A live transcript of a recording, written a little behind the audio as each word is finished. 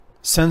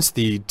Since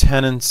the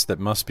tenets that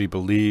must be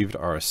believed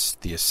are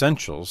the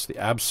essentials, the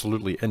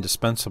absolutely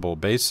indispensable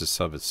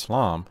basis of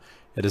Islam,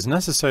 it is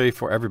necessary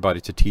for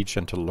everybody to teach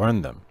and to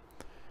learn them.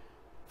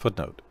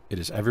 Footnote: it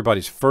is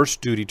everybody's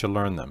first duty to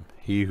learn them.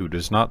 He who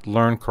does not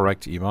learn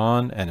correct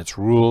Iman and its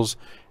rules,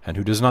 and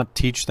who does not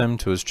teach them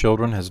to his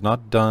children, has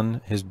not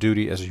done his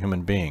duty as a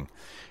human being.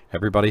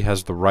 Everybody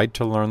has the right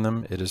to learn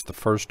them. It is the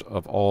first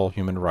of all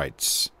human rights.